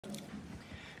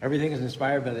Everything is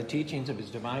inspired by the teachings of His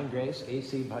Divine Grace,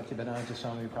 A.C. Bhaktivedanta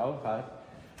Swami Prabhupada,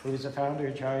 who is the founder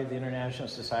and Acharya of the International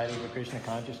Society for Krishna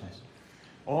Consciousness.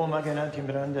 Om Aganati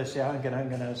Brandasya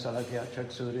Ganangana Salatya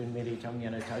Chaksurin Meditam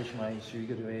Yana Tashmai Sri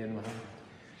Guruve Namaha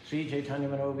Sri Chaitanya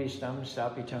Manobishtam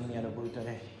Stapitam Yana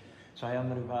Bhutare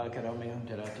Swayam Rupa Karamayam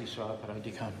Tarati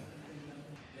Swaparadikam.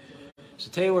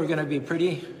 So today we're going to be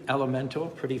pretty elemental,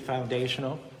 pretty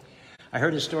foundational. I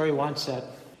heard a story once that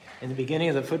in the beginning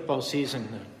of the football season,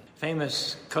 the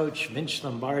famous coach Vince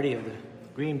Lombardi of the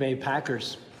Green Bay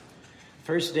Packers,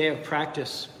 first day of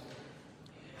practice,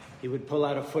 he would pull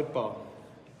out a football.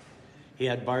 He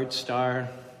had Bart Starr,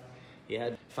 he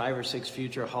had 5 or 6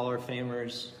 future Hall of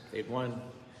Famers. They'd won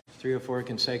 3 or 4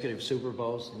 consecutive Super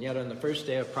Bowls. And yet on the first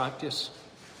day of practice,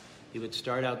 he would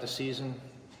start out the season,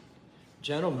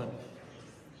 "Gentlemen,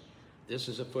 this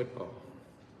is a football.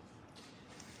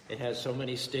 It has so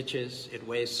many stitches, it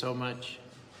weighs so much,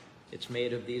 it's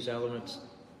made of these elements,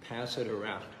 pass it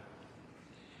around."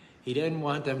 He didn't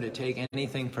want them to take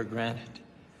anything for granted.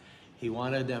 He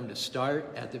wanted them to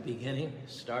start at the beginning,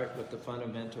 start with the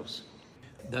fundamentals.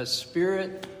 The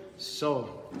spirit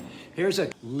soul. Here's a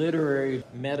literary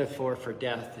metaphor for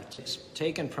death. It's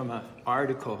taken from an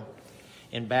article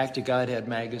in Back to Godhead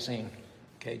magazine.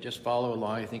 Okay, just follow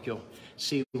along. I think you'll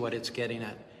see what it's getting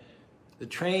at. The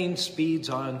train speeds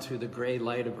on through the gray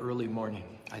light of early morning.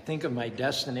 I think of my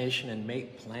destination and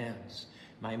make plans.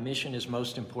 My mission is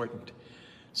most important.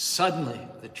 Suddenly,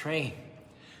 the train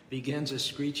begins a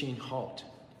screeching halt.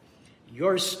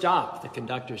 "Your stop," the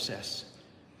conductor says.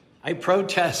 I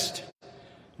protest.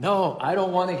 "No, I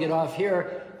don't want to get off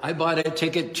here. I bought a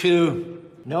ticket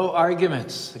too." No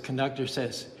arguments, the conductor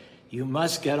says. "You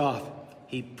must get off."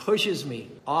 He pushes me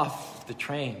off the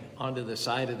train onto the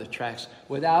side of the tracks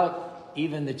without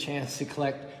even the chance to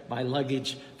collect my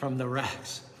luggage from the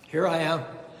racks. Here I am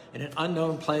in an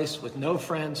unknown place with no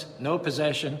friends, no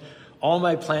possession, all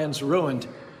my plans ruined.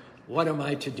 What am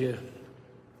I to do?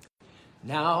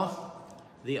 Now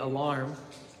the alarm,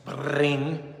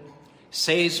 ring,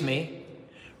 saves me,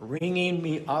 ringing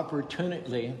me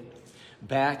opportunely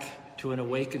back to an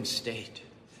awakened state.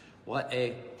 What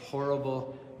a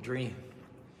horrible dream.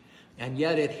 And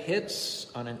yet it hits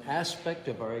on an aspect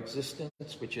of our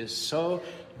existence which is so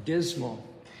dismal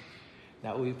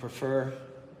that we prefer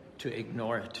to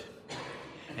ignore it.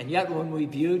 And yet when we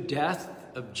view death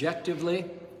objectively,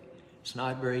 it's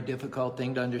not a very difficult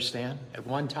thing to understand. At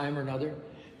one time or another,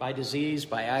 by disease,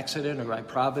 by accident, or by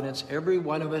providence, every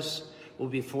one of us will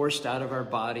be forced out of our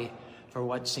body for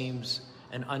what seems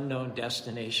an unknown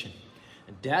destination.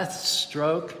 Death's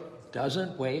stroke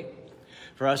doesn't wait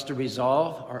for us to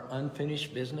resolve our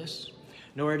unfinished business,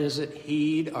 nor does it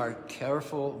heed our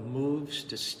careful moves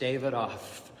to stave it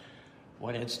off.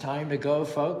 When it's time to go,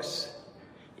 folks,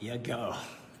 you go.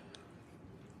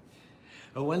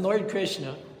 But when Lord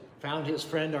Krishna found his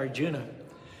friend Arjuna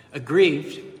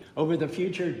aggrieved over the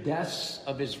future deaths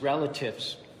of his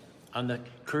relatives on the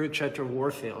Kurukshetra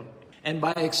warfield, and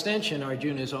by extension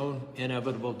Arjuna's own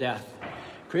inevitable death,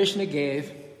 Krishna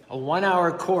gave a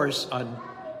 1-hour course on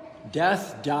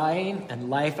death, dying,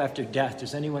 and life after death.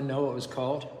 Does anyone know what it was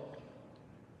called?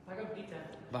 Bhagavad Gita.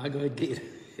 Bhagavad Gita,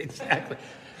 exactly.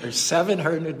 There's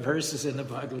 700 verses in the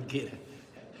Bhagavad Gita.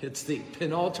 It's the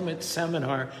penultimate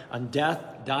seminar on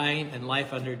death, dying, and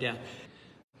life under death.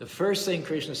 The first thing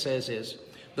Krishna says is,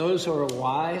 those who are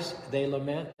wise, they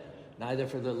lament neither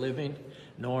for the living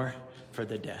nor for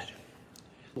the dead.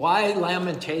 Why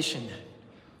lamentation?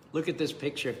 Look at this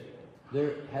picture.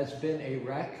 There has been a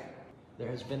wreck. There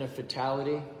has been a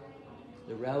fatality.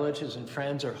 The relatives and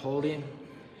friends are holding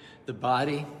the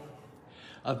body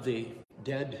of the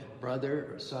dead brother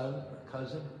or son or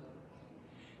cousin.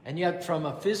 And yet from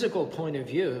a physical point of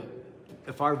view,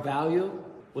 if our value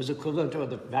was equivalent to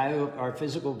the value of our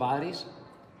physical bodies,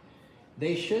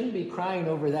 they shouldn't be crying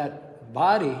over that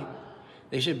body.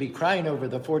 They should be crying over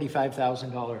the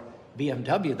 $45,000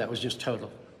 BMW that was just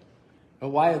totaled. But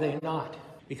why are they not?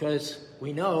 Because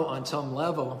we know on some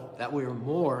level that we are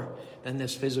more than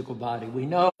this physical body. We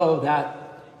know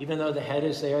that even though the head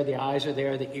is there, the eyes are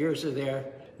there, the ears are there,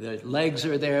 the legs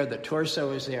are there, the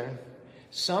torso is there,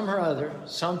 some or other,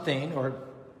 something, or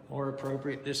more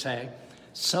appropriate to say,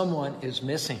 someone is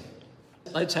missing.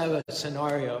 Let's have a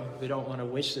scenario. We don't want to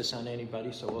wish this on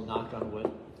anybody, so we'll knock on wood.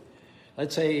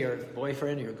 Let's say your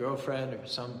boyfriend, your girlfriend, or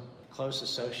some close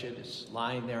associate is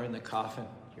lying there in the coffin.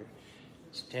 You're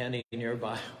standing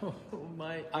nearby. Oh,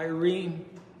 my Irene,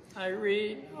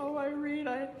 oh, Irene,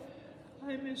 I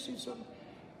miss you so much.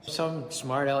 Some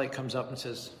smart aleck comes up and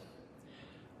says,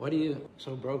 "What are you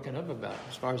so broken up about?"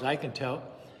 As far as I can tell,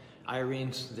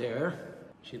 Irene's there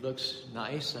She looks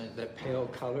nice, and that pale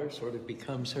color sort of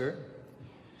becomes her.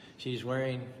 She's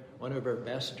wearing one of her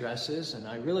best dresses, and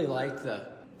I really like the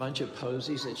bunch of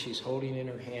posies that she's holding in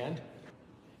her hand.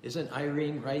 Isn't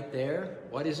Irene right there?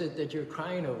 What is it that you're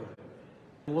crying over?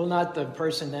 Will not the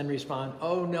person then respond,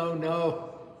 oh, no,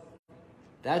 no,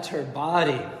 that's her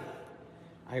body.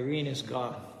 Irene is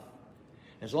gone.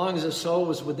 As long as the soul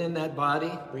was within that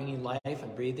body, bringing life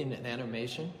and breathing and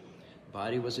animation, the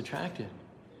body was attracted.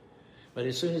 But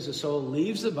as soon as the soul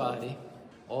leaves the body,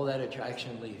 all that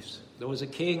attraction leaves. There was a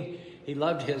king, he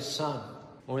loved his son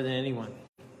more than anyone.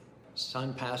 His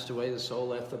son passed away, the soul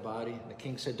left the body. The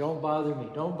king said, don't bother me,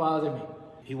 don't bother me.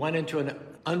 He went into an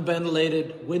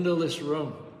unventilated, windowless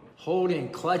room, holding,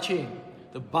 clutching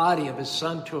the body of his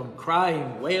son to him,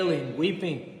 crying, wailing,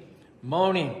 weeping,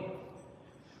 moaning.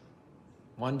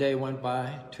 One day went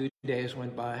by, 2 days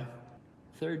went by.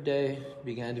 Third day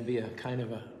began to be a kind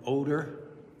of an odor,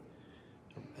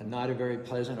 and not a very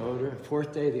pleasant odor.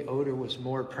 Fourth day, the odor was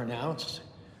more pronounced.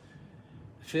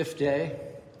 Fifth day,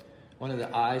 one of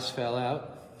the eyes fell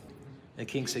out. The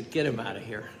king said, get him out of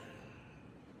here.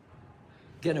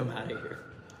 Get him out of here.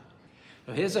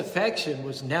 So his affection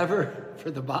was never for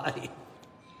the body.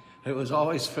 It was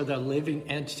always for the living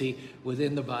entity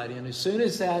within the body. And as soon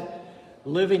as that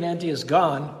living entity is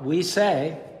gone, we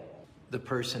say, the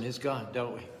person is gone,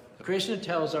 don't we? Krishna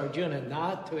tells Arjuna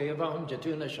not to evam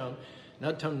jatunasham,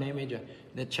 natam nemeja,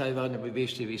 nichaiva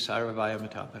nabhivishti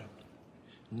visarvavayamatapara.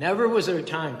 Never was there a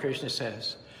time, Krishna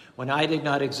says, when I did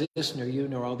not exist, nor you,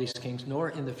 nor all these kings, nor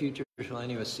in the future shall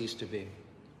any of us cease to be.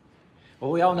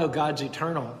 Well, we all know God's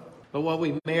eternal, but what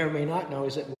we may or may not know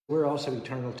is that we're also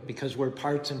eternal because we're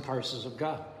parts and parcels of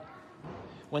God.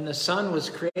 When the sun was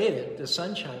created, the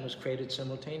sunshine was created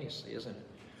simultaneously, isn't it?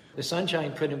 The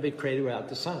sunshine couldn't have been created without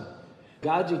the sun.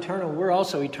 God's eternal, we're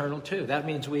also eternal too. That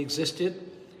means we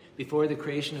existed before the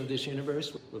creation of this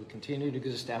universe. We'll continue to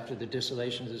exist after the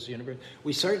dissolution of this universe.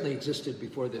 We certainly existed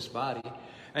before this body,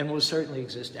 and will certainly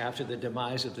exist after the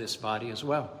demise of this body as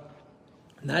well.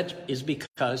 And that is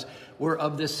because we're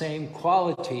of the same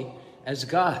quality as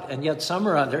God, and yet some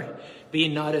or other,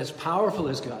 being not as powerful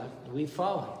as God, we've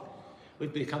fallen.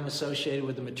 We've become associated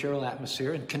with the material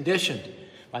atmosphere and conditioned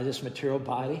by this material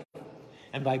body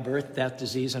and by birth, death,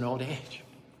 disease, and old age.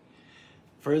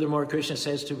 Furthermore, Krishna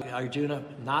says to Arjuna,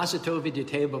 Nasato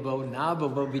vidyate bhavo na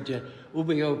bhavo vidya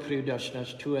ubayo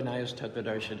priyudashnas tu anayas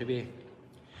tattvadarshanavi.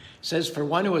 Says, for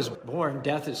one who is born,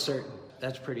 death is certain.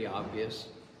 That's pretty obvious.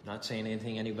 Not saying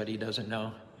anything anybody doesn't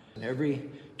know. And every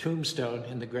tombstone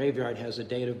in the graveyard has a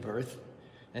date of birth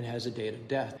and has a date of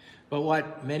death. But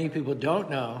what many people don't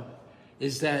know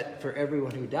is that for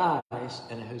everyone who dies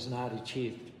and has not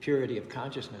achieved purity of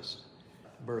consciousness,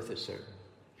 birth is certain.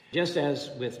 Just as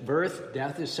with birth,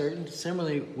 death is certain,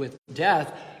 similarly with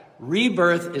death,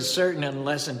 rebirth is certain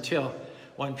unless until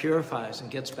one purifies and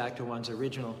gets back to one's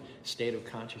original state of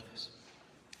consciousness.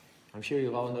 I'm sure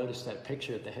you've all noticed that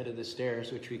picture at the head of the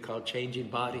stairs, which we call changing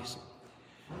bodies.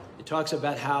 It talks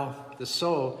about how the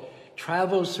soul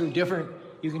travels through different,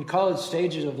 you can call it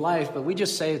stages of life, but we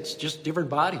just say it's just different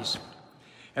bodies.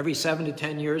 Every 7 to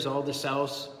 10 years, all the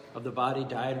cells of the body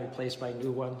die and replaced by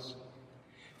new ones.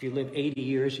 If you live 80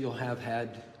 years, you'll have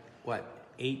had,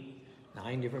 8,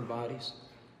 9 different bodies?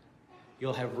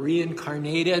 You'll have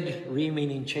reincarnated,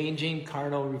 meaning changing.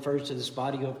 Carnal refers to this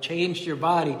body. You'll have changed your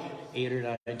body 8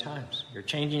 or 9 times. You're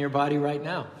changing your body right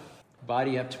now. The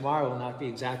body you have tomorrow will not be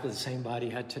exactly the same body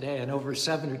you had today. And over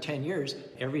 7 or 10 years,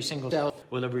 every single cell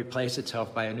will have replaced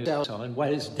itself by a new cell. And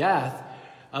what is death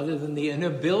other than the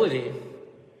inability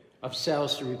of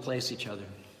cells to replace each other?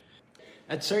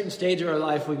 At certain stage of our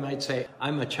life, we might say,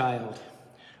 I'm a child,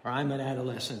 or I'm an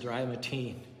adolescent, or I'm a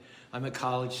teen. I'm a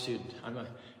college student. I'm a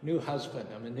new husband.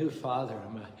 I'm a new father.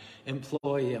 I'm an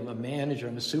employee. I'm a manager.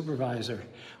 I'm a supervisor.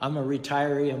 I'm a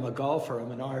retiree. I'm a golfer.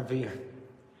 I'm an RVer.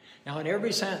 Now, in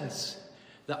every sentence,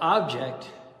 the object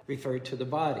referred to the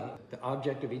body. The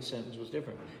object of each sentence was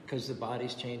different because the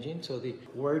body's changing. So the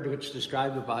word which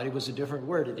described the body was a different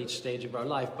word at each stage of our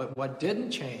life. But what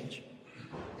didn't change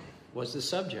was the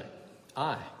subject,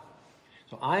 I.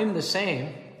 So I'm the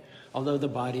same, although the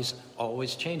body's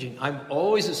always changing. I'm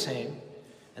always the same,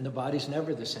 and the body's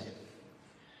never the same.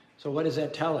 So what does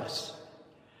that tell us?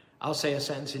 I'll say a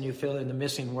sentence and you fill in the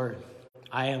missing word.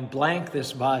 I am blank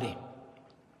this body.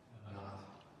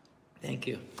 Thank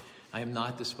you. I am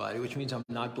not this body, which means I'm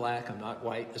not black, I'm not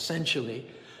white. Essentially,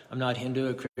 I'm not Hindu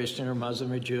or Christian or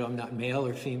Muslim or Jew. I'm not male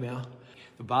or female.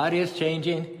 The body is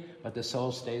changing, but the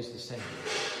soul stays the same.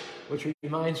 Which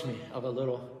reminds me of a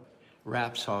little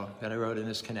rap song that I wrote in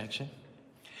this connection.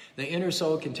 The inner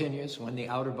soul continues when the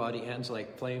outer body ends,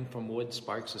 like flame from wood,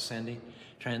 sparks ascending,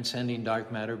 transcending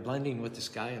dark matter, blending with the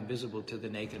sky, invisible to the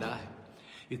naked eye.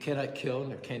 You cannot kill,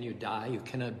 nor can you die. You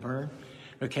cannot burn,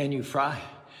 nor can you fry.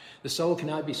 The soul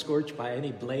cannot be scorched by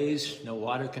any blaze. No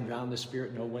water can drown the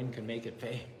spirit. No wind can make it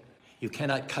fade. You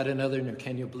cannot cut another, nor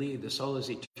can you bleed. The soul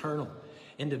is eternal,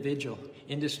 individual,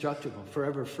 indestructible,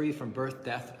 forever free from birth,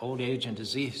 death, old age, and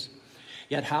disease.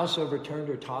 Yet howsoever turned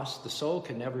or tossed, the soul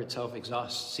can never itself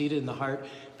exhaust. Seated in the heart,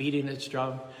 beating its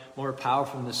drum, more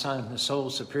powerful than the sun, the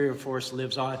soul's superior force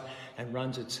lives on and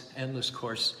runs its endless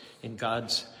course in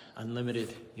God's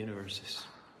unlimited universes.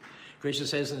 Krishna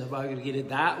says in the Bhagavad Gita,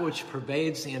 that which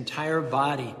pervades the entire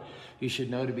body, you should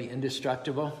know to be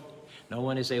indestructible. No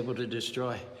one is able to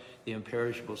destroy the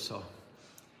imperishable soul.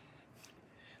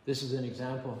 This is an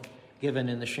example given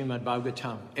in the Srimad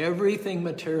Bhagavatam. Everything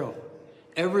material,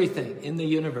 everything in the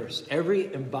universe,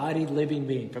 every embodied living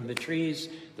being, from the trees,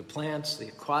 the plants, the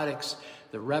aquatics,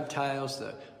 the reptiles,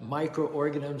 the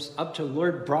microorganisms, up to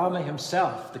Lord Brahma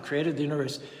himself, the creator of the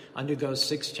universe, undergoes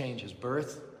 6 changes: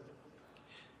 birth,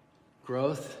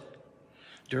 growth,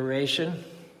 duration,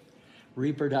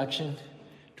 reproduction,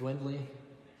 dwindling,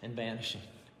 and vanishing,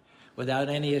 without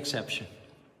any exception.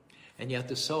 And yet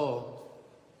the soul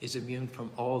is immune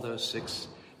from all those 6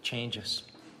 changes.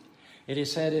 It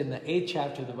is said in the 8th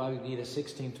chapter of the Bhagavad Gita,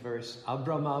 16th verse,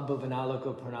 Abrahma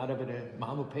bhuvanaloko purnadavada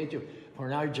mahamupetu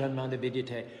purnarjanmanda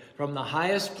vidyate. From the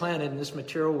highest planet in this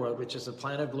material world, which is the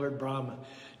planet of Lord Brahma,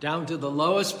 down to the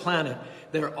lowest planet,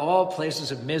 they're all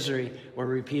places of misery where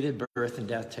repeated birth and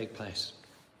death take place.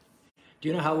 Do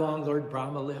you know how long Lord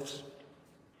Brahma lives?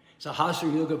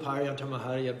 Sahasra Yuga Paryanta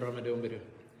Maharya Brahmadumbidu.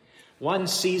 One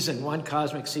season, one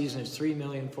cosmic season, is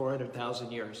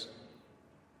 3,400,000 years.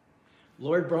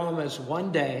 Lord Brahma's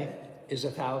one day is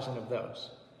 1,000 of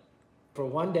those. For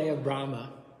one day of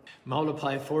Brahma,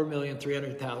 multiply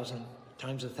 4,300,000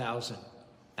 times 1,000.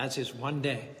 That's his one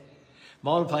day.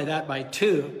 Multiply that by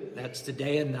 2, that's the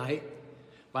day and night.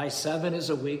 By 7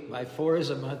 is a week, by 4 is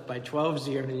a month, by 12 is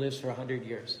a year, and he lives for 100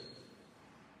 years.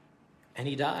 And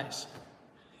he dies.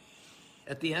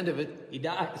 At the end of it, he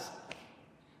dies.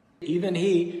 Even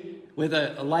he, with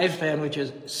a lifespan which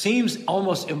seems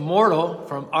almost immortal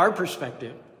from our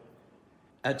perspective,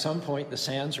 at some point the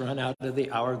sands run out of the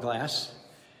hourglass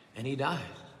and he dies.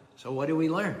 So what do we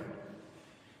learn?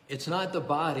 It's not the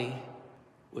body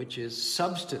which is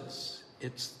substance.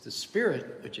 It's the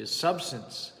spirit which is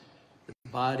substance.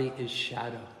 The body is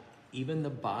shadow. Even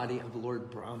the body of Lord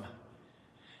Brahma,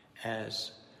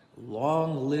 as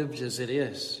long-lived as it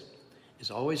is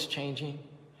always changing.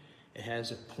 It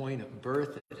has a point of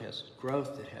birth, it has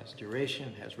growth, it has duration,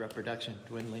 it has reproduction,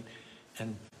 dwindling,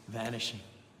 and vanishing.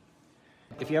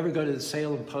 If you ever go to the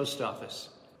Salem post office,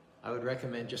 I would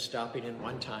recommend just stopping in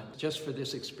one time, just for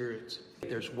this experience.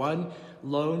 There's one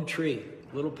lone tree,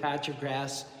 little patch of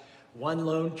grass, one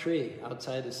lone tree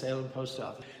outside the Salem post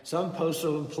office. Some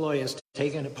postal employee has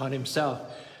taken it upon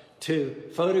himself to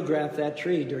photograph that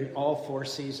tree during all 4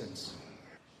 seasons.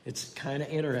 It's kind of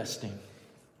interesting.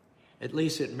 At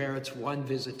least it merits one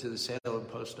visit to the Salem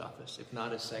post office, if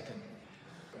not a second.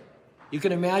 You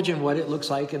can imagine what it looks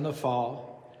like in the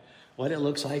fall, what it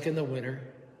looks like in the winter,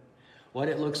 what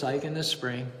it looks like in the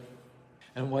spring,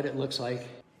 and what it looks like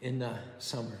in the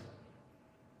summer.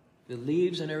 The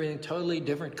leaves and everything, totally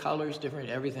different colors, different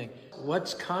everything.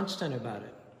 What's constant about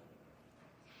it?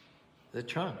 The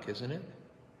trunk, isn't it?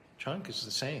 The trunk is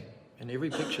the same. In every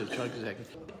picture, the trunk is exactly.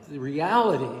 The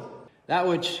reality, that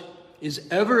which is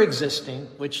ever existing,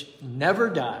 which never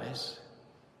dies,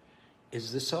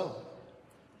 is the soul.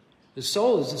 The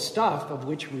soul is the stuff of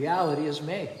which reality is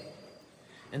made.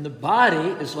 And the body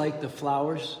is like the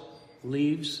flowers,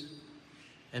 leaves,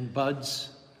 and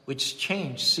buds, which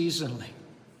change seasonally.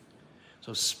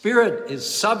 So spirit is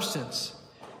substance,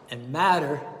 and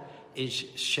matter is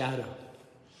shadow.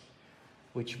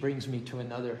 Which brings me to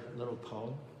another little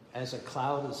poem. As a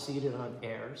cloud is seated on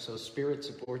air, so spirit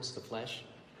supports the flesh.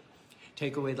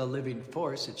 Take away the living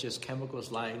force, it's just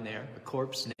chemicals lying there, a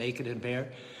corpse naked and bare.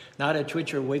 Not a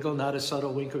twitch or wiggle, not a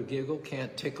subtle wink or giggle,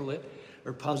 can't tickle it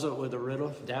or puzzle it with a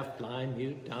riddle. Deaf, blind,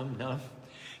 mute, dumb, numb.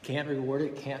 Can't reward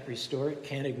it, can't restore it,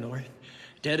 can't ignore it.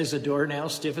 Dead as a doornail,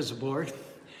 stiff as a board.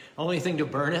 Only thing to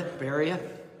burn it, bury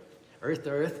it. Earth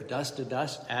to earth, dust to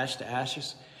dust, ash to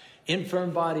ashes. Infirm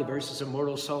body versus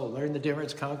immortal soul. Learn the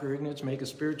difference, conquer ignorance, make a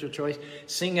spiritual choice.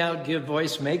 Sing out, give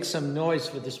voice, make some noise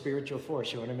for the spiritual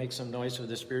force. You want to make some noise for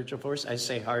the spiritual force? I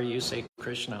say Hari, you say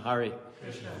Krishna. Hari.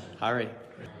 Krishna. Hari.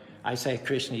 I say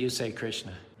Krishna, you say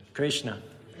Krishna. Krishna.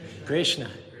 Krishna.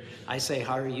 I say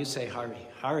Hari, you say Hari.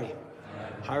 Hari.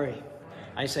 Hari.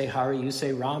 I say Hari, you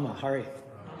say Rama. Hari.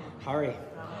 Hari.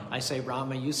 I say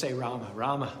Rama, you say Rama.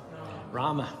 Rama.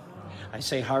 Rama. I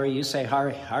say Hari, you say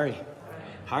Hari. Hari.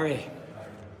 Hari.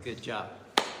 Good job.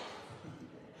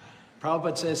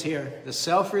 Prabhupada says here, the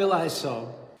self-realized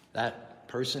soul, that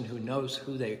person who knows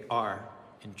who they are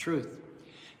in truth,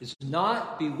 is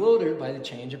not bewildered by the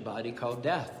change of body called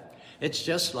death. It's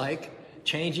just like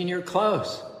changing your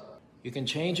clothes. You can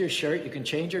change your shirt, you can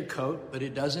change your coat, but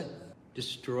it doesn't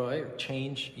destroy or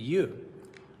change you.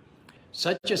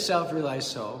 Such a self-realized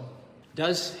soul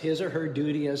does his or her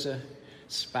duty as a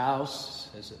spouse,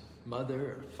 as a mother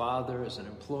or father, as an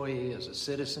employee, as a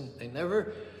citizen. They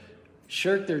never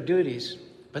shirk their duties,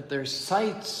 but their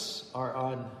sights are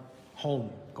on home,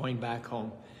 going back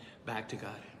home, back to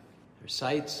God. Their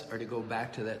sights are to go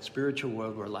back to that spiritual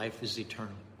world where life is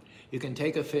eternal. You can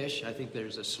take a fish, I think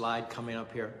there's a slide coming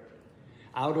up here,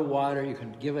 out of water, you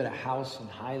can give it a house in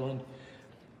Highland.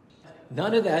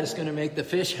 None of that is going to make the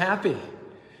fish happy.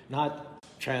 Not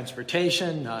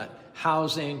transportation, not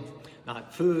housing,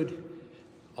 not food.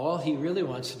 All he really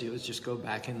wants to do is just go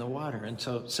back in the water. And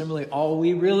so similarly, all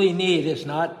we really need is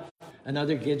not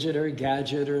another gadget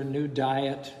or a new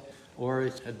diet or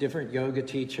a different yoga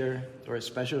teacher or a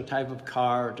special type of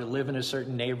car or to live in a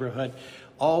certain neighborhood.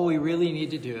 All we really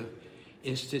need to do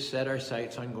is to set our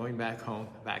sights on going back home,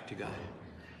 back to God.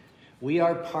 We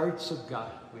are parts of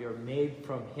God. We are made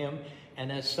from Him.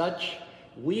 And as such,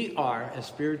 we are, as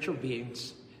spiritual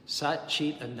beings, Sat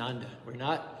Chit Ananda. We're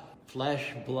not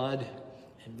flesh, blood,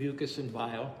 and mucus and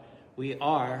bile. We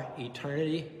are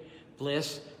eternity,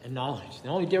 bliss, and knowledge. The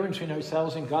only difference between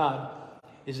ourselves and God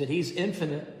is that He's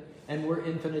infinite and we're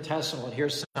infinitesimal. And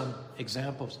here's some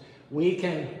examples. We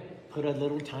can put a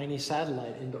little tiny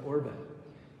satellite into orbit.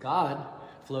 God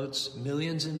floats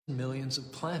millions and millions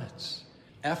of planets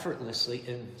effortlessly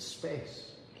in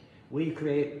space. We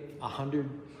create a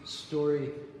 100-story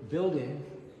building,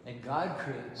 and God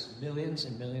creates millions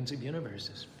and millions of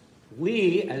universes.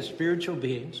 We, as spiritual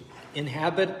beings,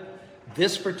 inhabit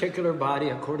this particular body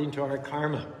according to our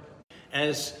karma.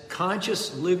 As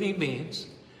conscious living beings,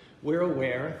 we're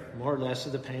aware, more or less,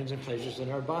 of the pains and pleasures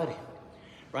in our body.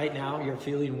 Right now, you're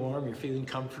feeling warm, you're feeling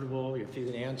comfortable, you're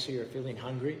feeling antsy, you're feeling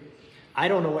hungry. I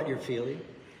don't know what you're feeling,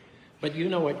 but you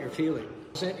know what you're feeling.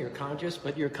 You're conscious,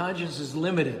 but your conscience is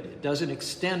limited. It doesn't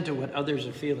extend to what others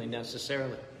are feeling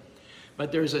necessarily.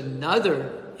 But there's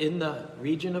another in the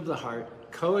region of the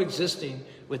heart coexisting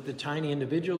with the tiny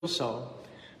individual soul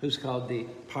who's called the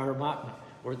Paramatma,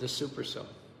 or the super soul.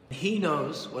 He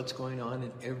knows what's going on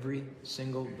in every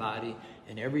single body,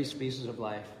 in every species of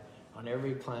life, on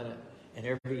every planet, in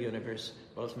every universe,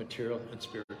 both material and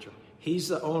spiritual. He's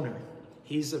the owner.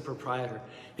 He's the proprietor.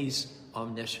 He's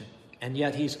omniscient. And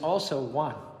yet He's also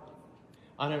one.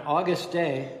 On an August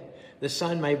day, the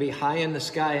sun may be high in the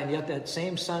sky, and yet that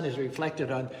same sun is reflected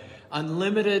on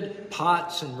unlimited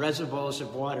pots and reservoirs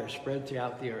of water spread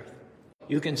throughout the earth.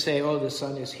 You can say, oh, the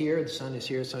sun is here, the sun is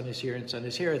here, the sun is here, and the sun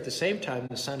is here. At the same time,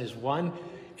 the sun is one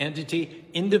entity,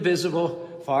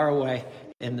 indivisible, far away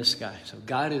in the sky. So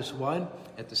God is one.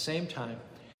 At the same time,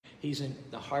 He's in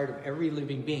the heart of every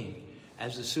living being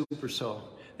as the super soul,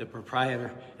 the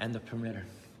proprietor, and the permitter.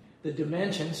 The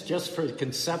dimensions, just for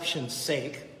conception's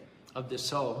sake, of the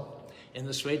soul, in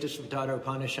the Svetasvatara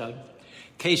Upanishad,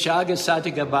 Keshaga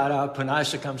Satigabara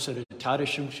Punashakam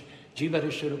Suratarashum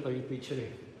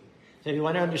Jivarashurupavichari. So if you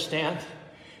want to understand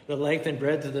the length and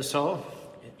breadth of the soul,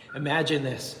 imagine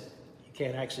this. You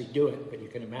can't actually do it, but you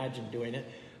can imagine doing it.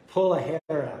 Pull a hair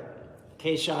out.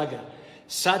 Keshaga.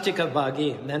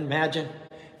 Satikabhagi. And then imagine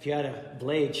if you had a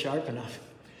blade sharp enough.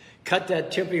 Cut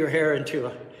that tip of your hair into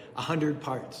 100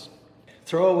 parts.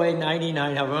 Throw away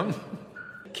 99 of them.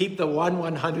 Keep the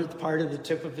 1/100th part of the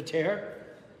tip of its hair.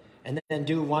 And then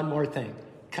do one more thing.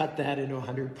 Cut that into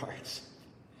 100 parts.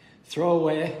 Throw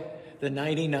away the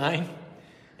 99.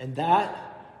 And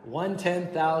that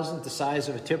 1/10,000th the size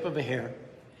of a tip of a hair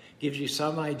gives you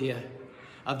some idea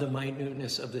of the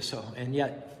minuteness of the soul. And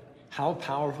yet, how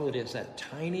powerful it is. That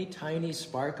tiny, tiny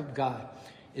spark of God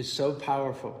is so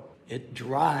powerful. It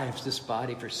drives this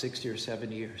body for 60 or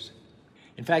 70 years.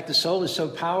 In fact, the soul is so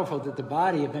powerful that the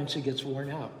body eventually gets worn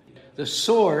out. The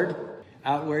sword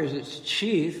outwears its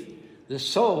sheath. The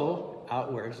soul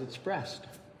outwears its breast.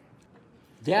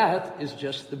 Death is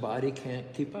just the body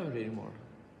can't keep out anymore.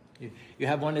 You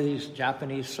have one of these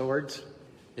Japanese swords.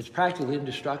 It's practically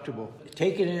indestructible.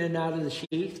 Take it in and out of the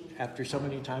sheath. After so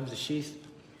many times, the sheath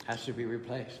has to be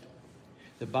replaced.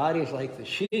 The body is like the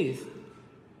sheath,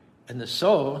 and the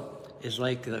soul is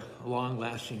like the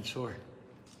long-lasting sword.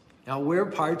 Now, we're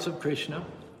parts of Krishna,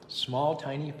 small,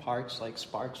 tiny parts like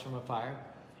sparks from a fire.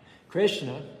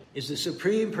 Krishna is the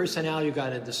Supreme Personality of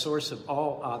God, the source of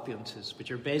all opulences,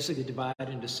 which are basically divided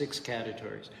into 6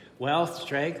 categories: wealth,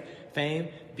 strength, fame,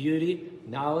 beauty,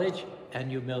 knowledge,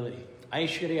 and humility.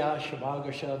 Aishwarya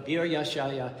Shabhagasha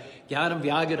Viryashaya Gyanam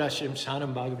Vyagarasham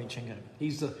Sanam Bhagavim Chingaram.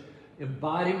 He's the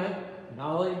embodiment,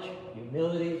 knowledge,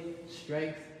 humility,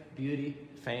 strength, beauty,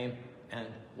 fame, and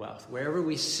wealth. Wherever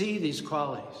we see these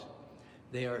qualities,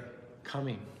 they are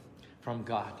coming from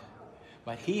God.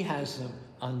 But He has them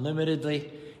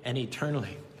unlimitedly and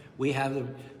eternally. We have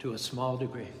them to a small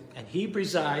degree. And He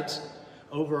presides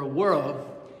over a world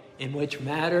in which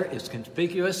matter is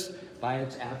conspicuous by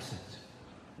its absence.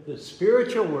 The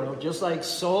spiritual world, just like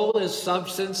soul is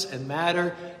substance and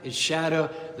matter is shadow,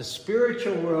 the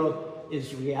spiritual world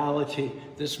is reality.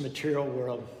 This material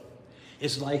world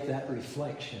is like that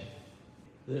reflection.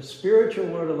 The spiritual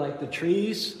world are like the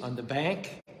trees on the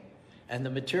bank, and the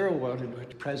material world in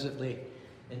which presently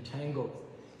entangled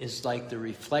is like the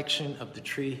reflection of the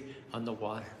tree on the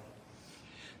water.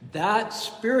 That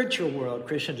spiritual world,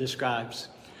 Krishna describes,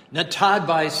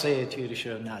 natadbhai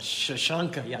sayatudisha na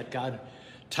shashanka yadgad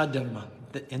tadharma.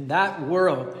 In that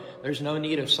world, there's no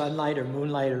need of sunlight or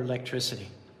moonlight or electricity.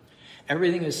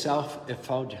 Everything is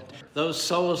self-effulgent. Those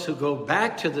souls who go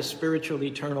back to the spiritual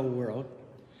eternal world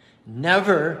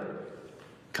never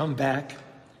come back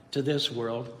to this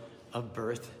world of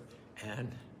birth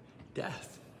and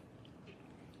death.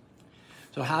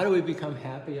 So how do we become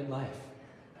happy in life?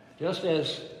 Just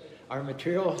as our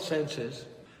material senses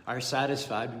are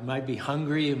satisfied, you might be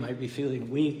hungry, you might be feeling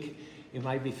weak, you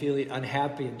might be feeling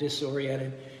unhappy and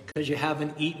disoriented because you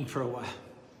haven't eaten for a while.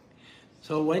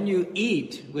 So when you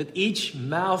eat, with each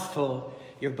mouthful,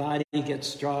 your body gets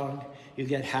strong, you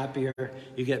get happier,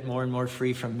 you get more and more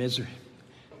free from misery.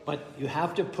 But you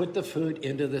have to put the food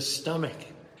into the stomach.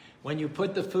 When you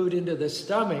put the food into the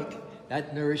stomach,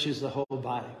 that nourishes the whole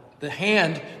body. The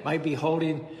hand might be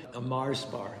holding a Mars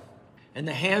bar. And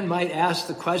the hand might ask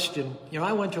the question,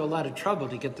 I went to a lot of trouble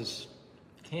to get this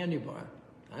candy bar.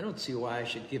 I don't see why I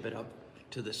should give it up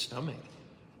to the stomach.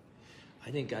 I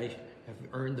think I have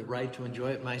earned the right to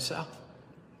enjoy it myself.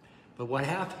 But what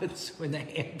happens when the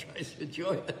hand tries to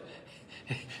enjoy it?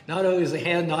 Not only does the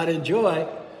hand not enjoy,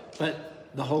 but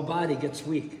the whole body gets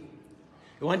weak.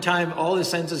 At one time, all the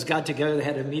senses got together, they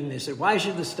had a meeting, they said, why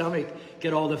should the stomach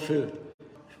get all the food?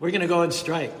 We're going to go and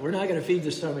strike. We're not going to feed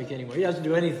the stomach anymore. He doesn't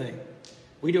do anything.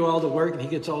 We do all the work and he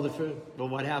gets all the food. But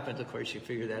what happens? Of course, you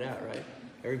figure that out, right?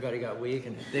 Everybody got weak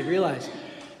and they realized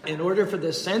in order for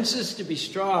the senses to be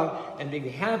strong and to be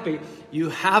happy, you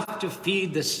have to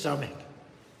feed the stomach.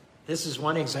 This is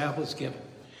one example that's given.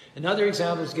 Another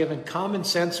example is given. Common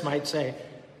sense might say,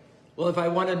 well, if I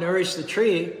want to nourish the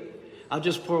tree, I'll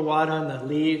just pour water on the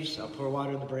leaves, I'll pour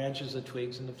water on the branches, the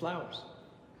twigs, and the flowers.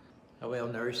 That way I'll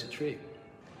nourish the tree.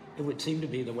 It would seem to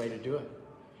be the way to do it.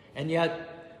 And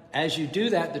yet, as you do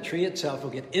that, the tree itself will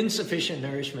get insufficient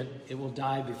nourishment. It will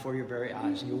die before your very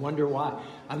eyes. And you wonder why.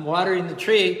 I'm watering the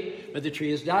tree, but the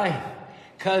tree is dying.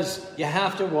 Because you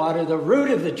have to water the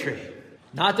root of the tree,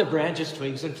 not the branches,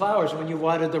 twigs, and flowers. When you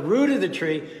water the root of the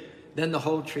tree, then the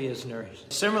whole tree is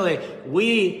nourished. Similarly,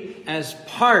 we as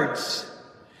parts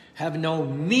have no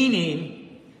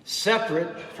meaning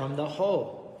separate from the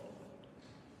whole.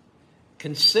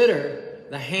 Consider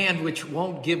the hand which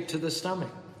won't give to the stomach.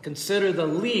 Consider the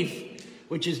leaf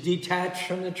which is detached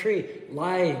from the tree,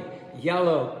 lying,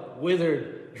 yellow,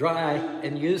 withered, dry,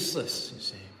 and useless, you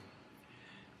see.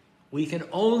 We can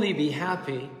only be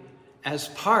happy as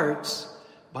parts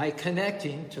by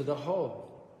connecting to the whole.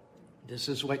 This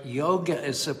is what yoga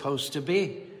is supposed to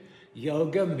be.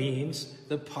 Yoga means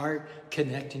the part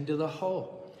connecting to the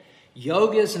whole.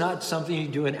 Yoga is not something you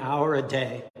do an hour a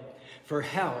day for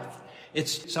health.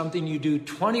 It's something you do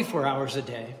 24 hours a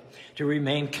day to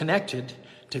remain connected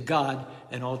to God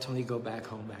and ultimately go back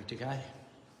home, back to God.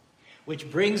 Which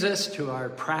brings us to our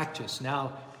practice.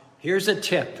 Now, here's a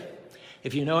tip.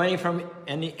 If you know any from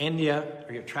India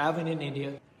or you're traveling in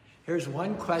India, here's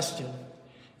one question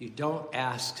you don't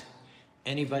ask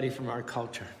anybody from our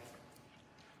culture.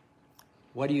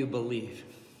 What do you believe?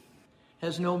 It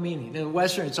has no meaning. In the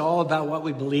Western, it's all about what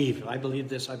we believe. I believe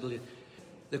this, I believe.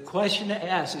 The question to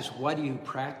ask is, what do you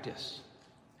practice?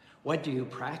 What do you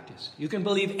practice? You can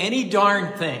believe any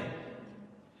darn thing.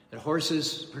 That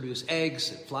horses produce eggs,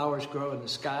 that flowers grow in the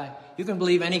sky. You can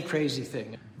believe any crazy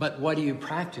thing. But what do you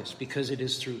practice? Because it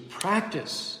is through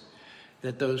practice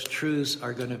that those truths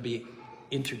are going to be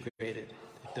integrated.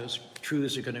 That those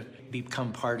truths are going to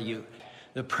become part of you.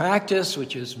 The practice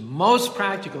which is most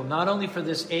practical, not only for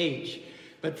this age,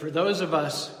 but for those of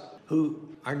us who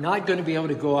are not going to be able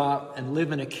to go out and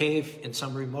live in a cave in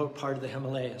some remote part of the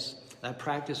Himalayas. that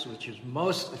practice which is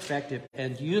most effective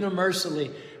and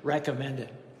universally recommended.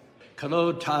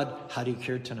 Kalo tad hari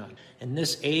kirtana. In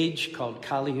this age called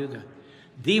Kali Yuga,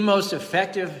 the most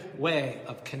effective way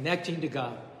of connecting to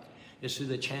God is through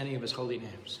the chanting of his holy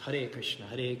names. Hare Krishna,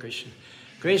 Hare Krishna,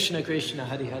 Krishna Krishna,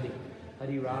 Hare Hare,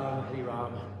 Hare Rama,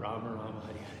 Rama Rama,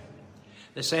 Hare Hare.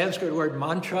 The Sanskrit word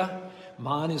mantra,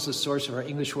 man is the source of our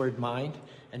English word mind,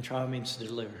 and tra means to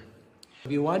deliver.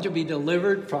 If you want to be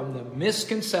delivered from the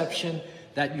misconception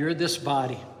that you're this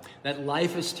body, that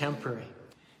life is temporary,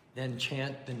 then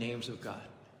chant the names of God.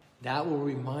 That will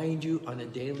remind you on a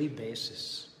daily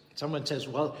basis. Someone says,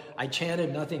 well, I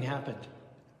chanted, nothing happened.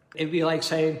 It'd be like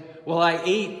saying, well, I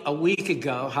ate a week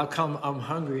ago, how come I'm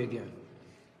hungry again?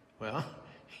 Well,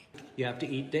 you have to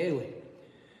eat daily.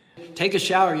 Take a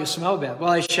shower, you smell bad. Well,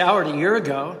 I showered a year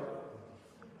ago.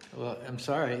 Well, I'm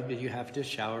sorry, but you have to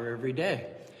shower every day.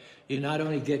 You not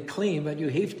only get clean, but you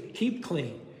keep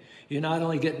clean. You not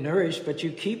only get nourished, but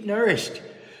you keep nourished.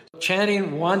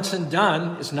 Chanting once and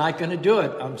done is not going to do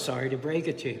it. I'm sorry to break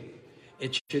it to you.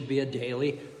 It should be a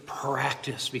daily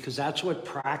practice, because that's what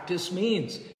practice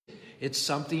means. It's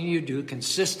something you do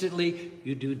consistently,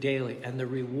 you do daily, and the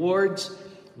rewards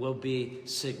will be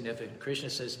significant. Krishna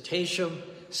says, Tesham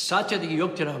Satyadi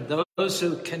Yuktanam, those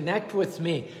who connect with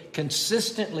me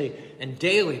consistently and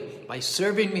daily by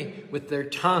serving me with their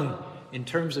tongue in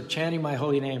terms of chanting my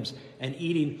holy names and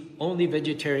eating only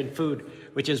vegetarian food,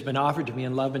 which has been offered to me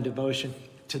in love and devotion,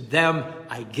 to them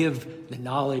I give the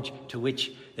knowledge to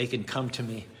which they can come to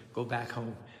me. Go back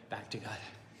home, back to God.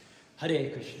 Hare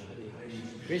Krishna, Hare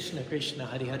Krishna, Krishna,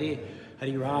 Hare Hare,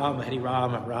 Hare Rama,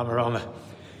 Rama Rama.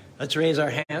 Let's raise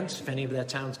our hands, if any of that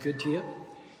sounds good to you,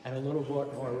 and a little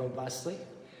more robustly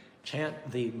chant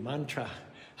the mantra.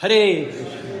 Hare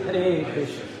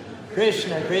Krishna,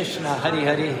 Krishna Krishna,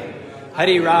 Hare Hare,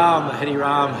 Hare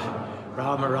Rama,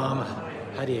 Rama Rama,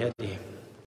 Hare Hare.